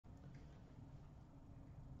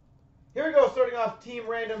Here we go, starting off Team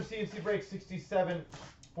Random CNC Break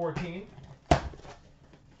 67-14.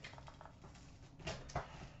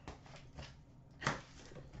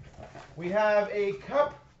 We have a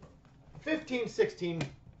Cup 15-16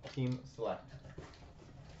 Team Select.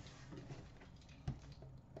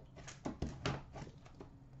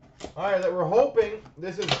 Alright, that we're hoping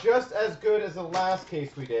this is just as good as the last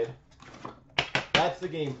case we did. That's the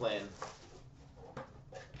game plan.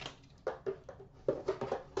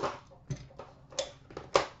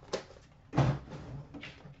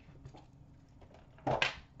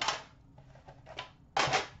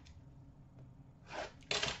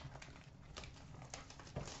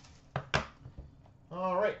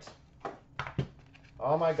 Alright.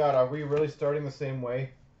 Oh my god, are we really starting the same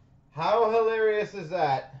way? How hilarious is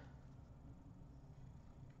that?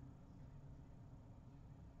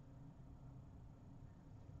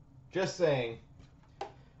 Just saying.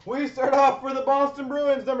 We start off for the Boston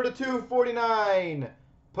Bruins, number to 249,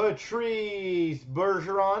 Patrice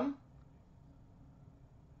Bergeron.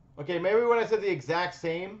 Okay, maybe when I said the exact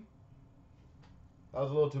same, that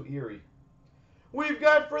was a little too eerie. We've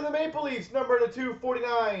got for the Maple Leafs, number to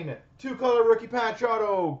 249, two-color rookie patch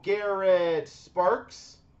auto, Garrett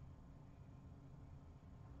Sparks.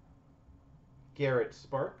 Garrett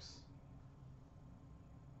Sparks.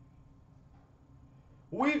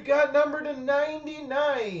 We've got number to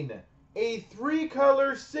 99, a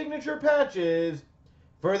three-color signature patches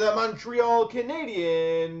for the Montreal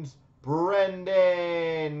Canadiens,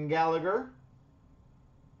 Brendan Gallagher.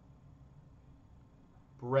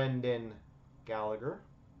 Brendan Gallagher.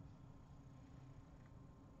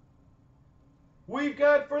 We've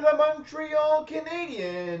got for the Montreal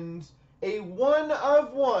Canadiens, a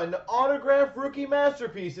 1-of-1 autograph rookie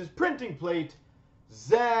masterpieces printing plate,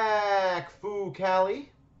 Zach Fucale.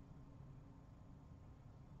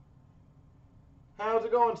 How's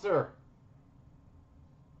it going, sir?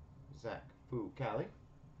 Zach Fucale.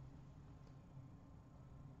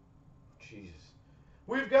 Jesus.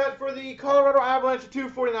 We've got for the Colorado Avalanche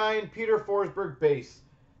 249, Peter Forsberg base.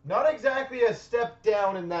 Not exactly a step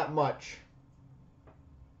down in that much.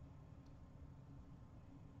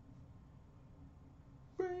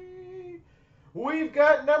 We've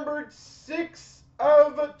got numbered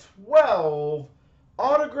 6/12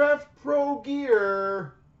 autographed pro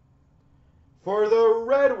gear for the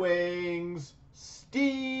Red Wings,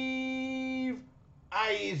 Steve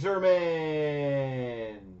Yzerman.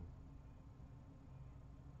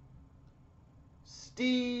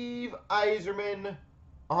 Steve Yzerman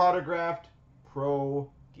autographed pro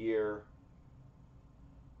gear.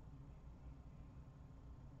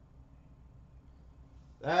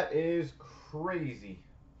 That is crazy.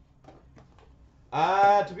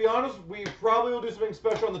 To be honest, we probably will do something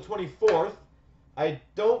special on the 24th. I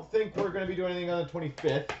don't think we're going to be doing anything on the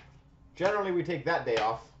 25th. Generally, we take that day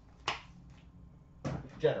off.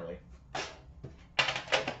 Generally.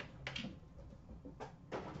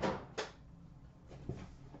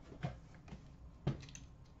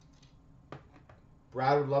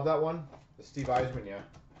 Brad would love that one. The Steve Yzerman, yeah.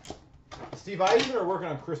 Steve Yzerman or working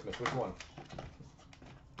on Christmas? Which one?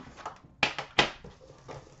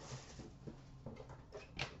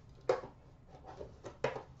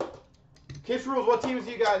 Kiss Rules, what teams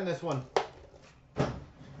do you got in this one?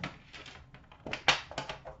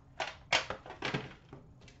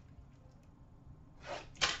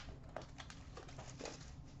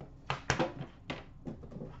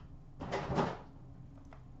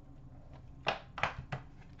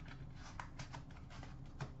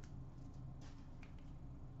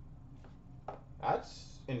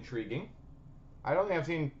 That's intriguing. I don't think I've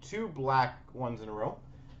seen two black ones in a row.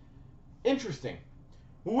 Interesting.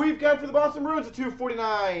 We've got for the Boston Bruins a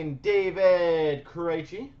 249, David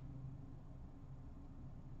Krejci.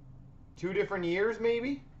 Two different years,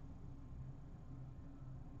 maybe?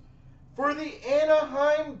 For the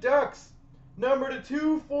Anaheim Ducks, number to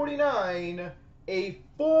 249, a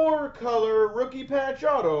four-color rookie patch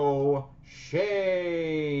auto,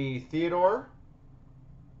 Shea Theodore.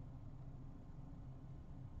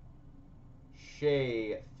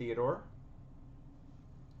 Shea Theodore.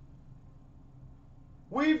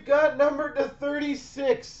 We've got numbered to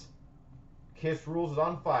 36. Kiss Rules is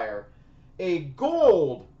on fire. A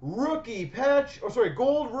gold rookie patch,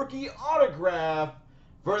 gold rookie autograph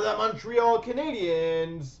for the Montreal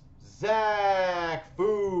Canadiens, Zach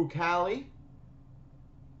Fucale.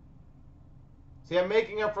 See, I'm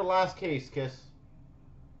making up for last case, Kiss.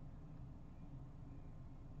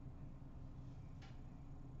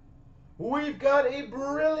 We've got a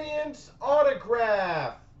brilliant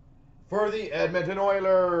autograph for the Edmonton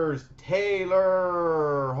Oilers,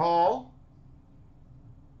 Taylor Hall.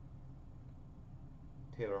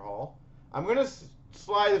 I'm going to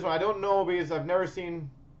slide this one. I don't know because I've never seen,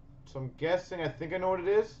 so I'm guessing I think I know what it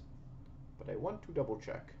is, but I want to double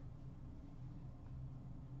check.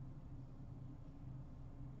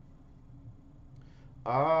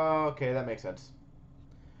 Okay, that makes sense.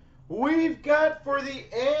 We've got for the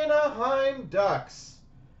Anaheim Ducks,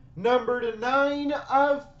 numbered 9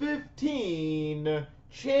 of 15,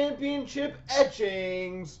 championship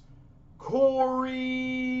etchings,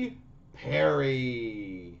 Corey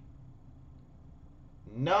Perry.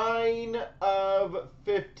 9 of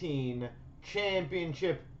 15,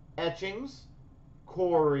 championship etchings,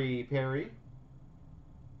 Corey Perry.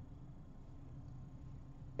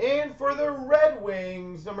 And for the Red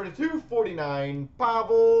Wings, number 249,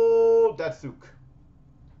 Pavel Datsyuk.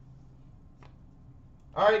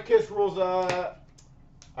 All right, Kiss Rules. I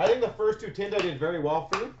think the first two tins I did very well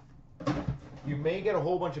for you. You may get a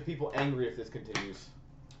whole bunch of people angry if this continues.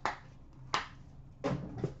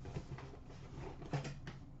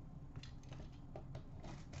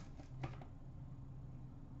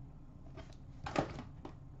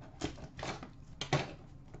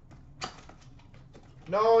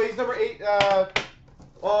 No, he's number 8.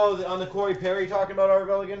 On the Corey Perry talking about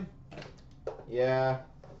Argyle again? Yeah.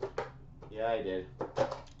 Yeah, I did.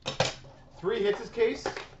 3 hits his case?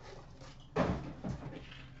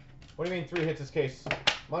 What do you mean 3 hits his case?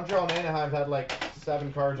 Montreal and Anaheim had like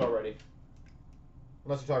 7 cards already.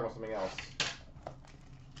 Unless you're talking about something else.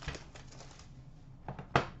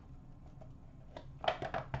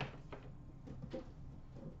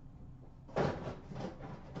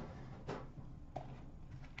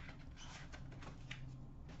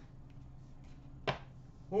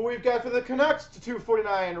 Who we've got for the Canucks to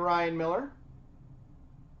 249, Ryan Miller.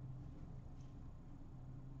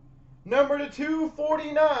 Number to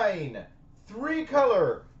 249,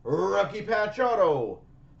 3-color rookie patch auto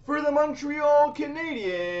for the Montreal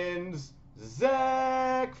Canadiens,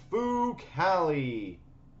 Zach Fucale.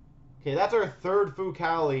 Okay, that's our 3rd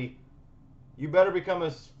Fucale. You better become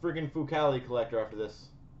a friggin' Fucale collector after this.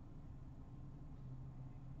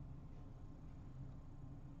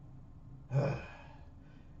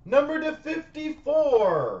 Number to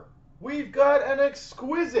 54, we've got an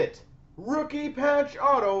exquisite rookie patch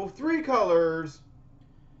auto, 3 colors,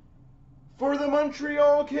 for the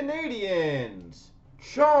Montreal Canadiens,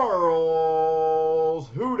 Charles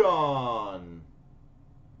Hudon.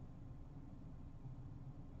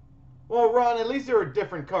 Well, Ron, at least they're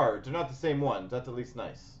different cards. They're not the same ones. That's at least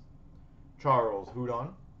nice. Charles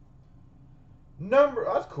Hudon.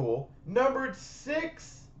 That's cool. Numbered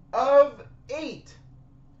 6 of 8.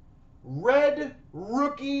 Red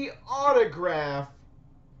rookie autograph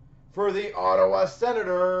for the Ottawa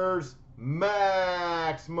Senators,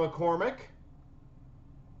 Max McCormick.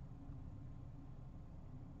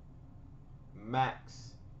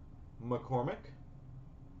 Max McCormick.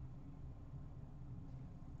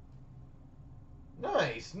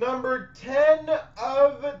 Nice. Number 10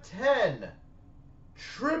 of 10.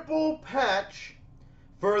 Triple patch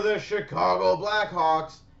for the Chicago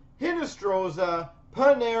Blackhawks, Hinostroza,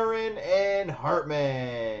 Panarin, and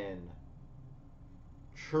Hartman.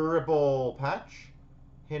 Triple patch.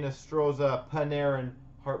 Hinostroza, Panarin,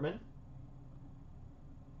 Hartman.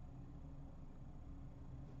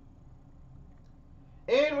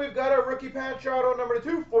 And we've got our rookie patch auto number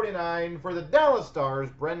 249 for the Dallas Stars,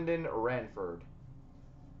 Brendan Ranford.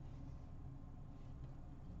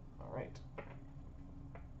 All right.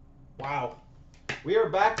 Wow. We are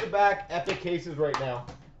back-to-back epic cases right now.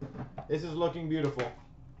 This is looking beautiful.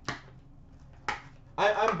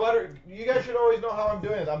 I'm buttering. You guys should always know how I'm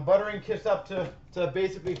doing this. I'm buttering Kiss up to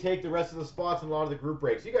basically take the rest of the spots in a lot of the group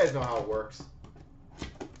breaks. You guys know how it works.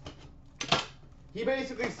 He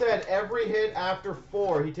basically said every hit after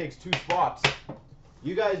 4, he takes 2 spots.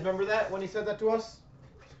 You guys remember that when he said that to us?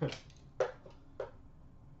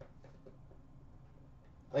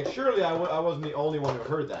 Like, surely I wasn't the only one who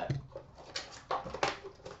heard that.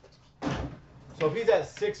 So if he's at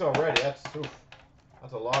 6 already, that's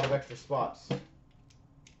a lot of extra spots.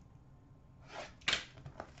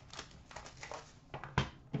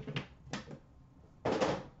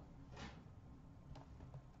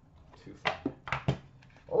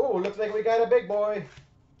 Oh, looks like we got a big boy.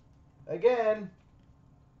 Again.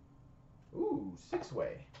 Ooh,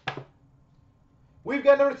 6-way. We've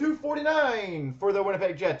got number 249 for the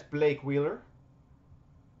Winnipeg Jets, Blake Wheeler.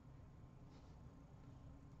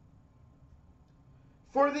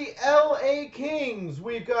 For the LA Kings,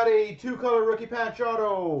 we've got a 2-color rookie patch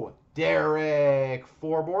auto, Derek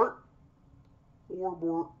Forbort.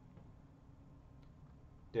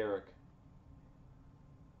 Derek.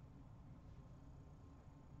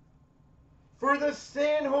 For the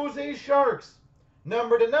San Jose Sharks,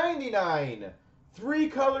 number to 99,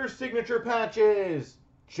 3-color signature patches,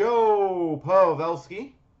 Joe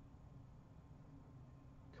Pavelski.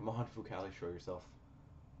 Come on, Fucali, show yourself.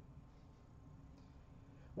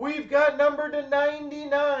 We've got number to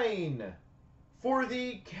 99 for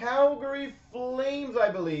the Calgary Flames, I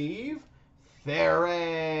believe,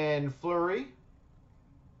 Theoren Fleury.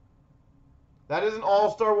 That is an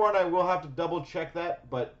all-star one. I will have to double check that,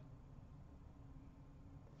 but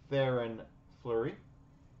Theoren Fleury.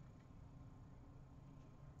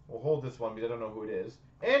 We'll hold this one because I don't know who it is.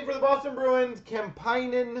 And for the Boston Bruins,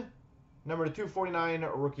 Kemppainen, number 249,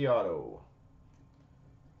 rookie auto.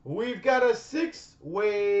 We've got a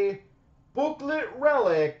 6-way booklet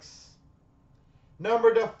relics,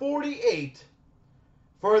 number to 48,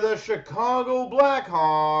 for the Chicago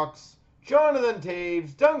Blackhawks, Jonathan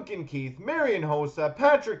Toews, Duncan Keith, Marian Hossa,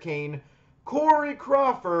 Patrick Kane, Corey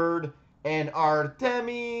Crawford, and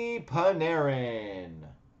Artemi Panarin.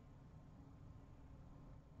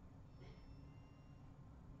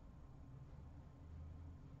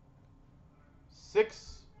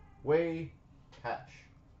 Six-way patch.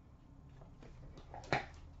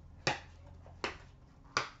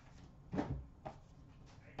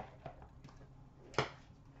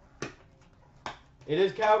 It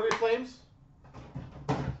is Calgary Flames.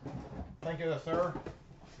 Thank you, sir.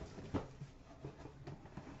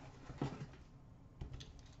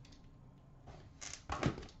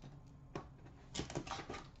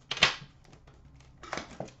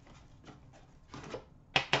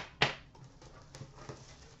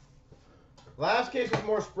 Last case is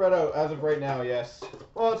more spread out as of right now, yes.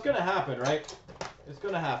 Well, it's going to happen, right? It's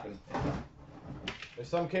going to happen. There's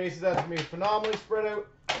some cases that's going to be phenomenally spread out.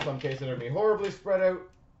 Some cases that are going to be horribly spread out.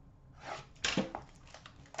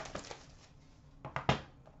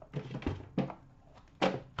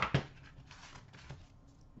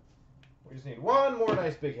 We just need one more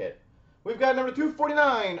nice big hit. We've got number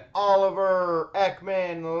 249, Oliver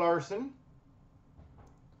Ekman-Larsson.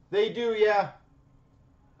 They do, yeah.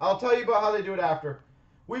 I'll tell you about how they do it after.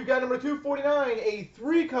 We've got number 249, a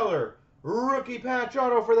 3-color rookie patch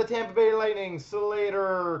auto for the Tampa Bay Lightning,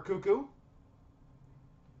 Slater Cuckoo.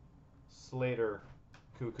 Slater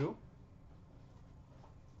Cuckoo.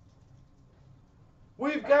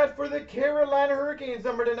 We've got for the Carolina Hurricanes,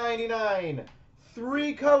 number to 99,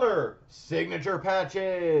 3-color signature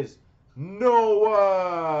patches,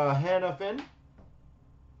 Noah Hanifin.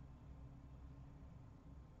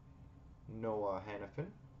 Noah Hanifin.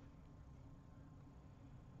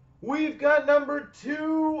 We've got number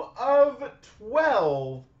 2 of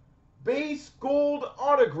 12, base gold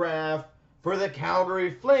autograph for the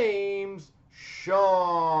Calgary Flames,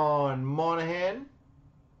 Sean Monahan.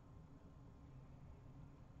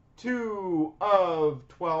 2 of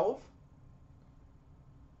 12.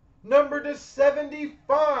 Number to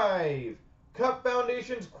 75, Cup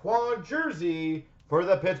Foundation's quad jersey for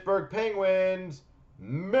the Pittsburgh Penguins,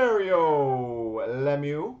 Mario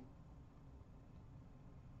Lemieux.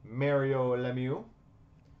 Mario Lemieux.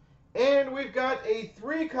 And we've got a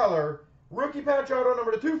 3-color rookie patch auto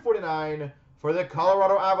number to 249 for the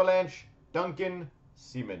Colorado Avalanche, Duncan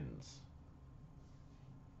Siemens.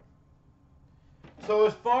 So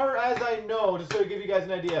as far as I know, just to give you guys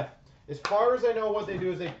an idea, as far as I know, what they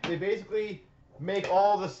do is they basically make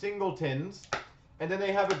all the singletons, and then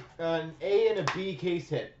they have an A and a B case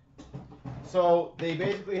hit. So they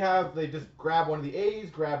basically they just grab one of the A's,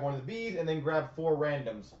 grab one of the B's, and then grab 4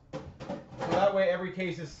 randoms. So that way every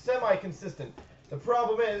case is semi-consistent. The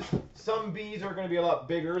problem is some B's are going to be a lot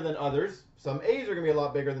bigger than others. Some A's are going to be a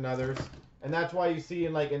lot bigger than others. And that's why you see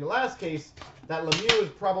in the last case that Lemieux is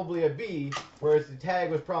probably a B, whereas the tag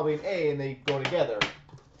was probably an A, and they go together.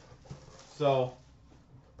 So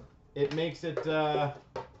it makes it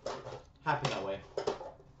happen that way.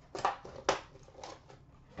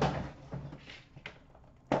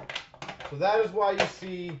 So that is why you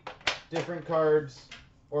see different cards,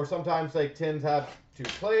 or sometimes tins have 2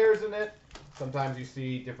 players in it. Sometimes you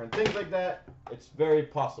see different things like that. It's very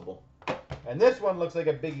possible. And this one looks like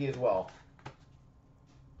a biggie as well.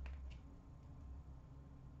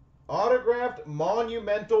 Autographed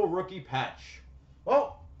monumental rookie patch.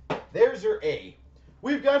 Well, there's your A.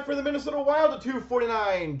 We've got for the Minnesota Wild a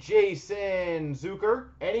 249, Jason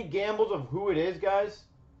Zucker. Any gambles of who it is, guys?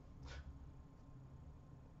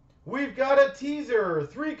 We've got a teaser,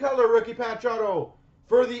 3-color rookie patch auto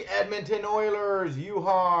for the Edmonton Oilers,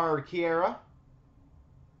 Juha Kierä.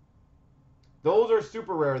 Those are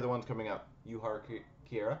super rare, the ones coming up. Juha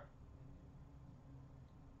Kierä.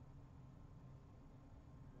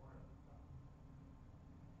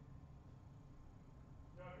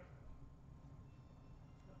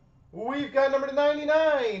 We've got number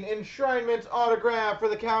 99, Enshrinement autograph for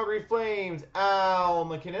the Calgary Flames, Al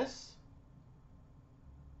MacInnis.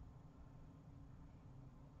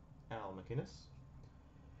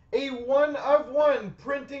 A 1/1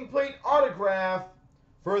 printing plate autograph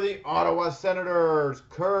for the Ottawa Senators,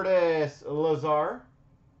 Curtis Lazar.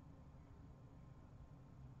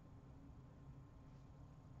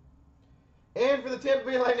 And for the Tampa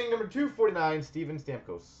Bay Lightning, number 249, Steven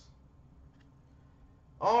Stamkos.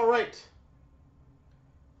 All right.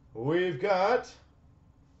 We've got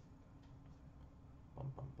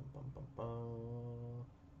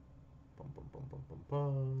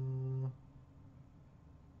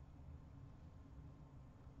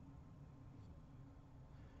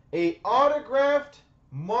a autographed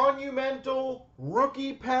monumental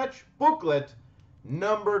rookie patch booklet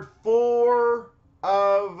numbered 4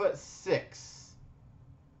 of 6.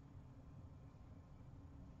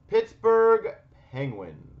 Pittsburgh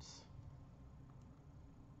Penguins.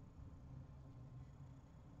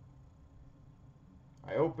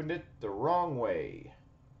 I opened it the wrong way.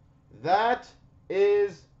 That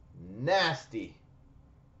is nasty.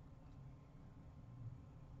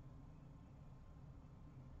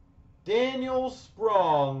 Daniel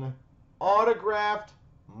Sprong, autographed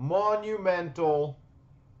monumental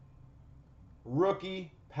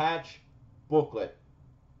rookie patch booklet.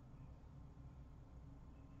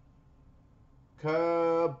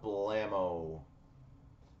 Kablamo.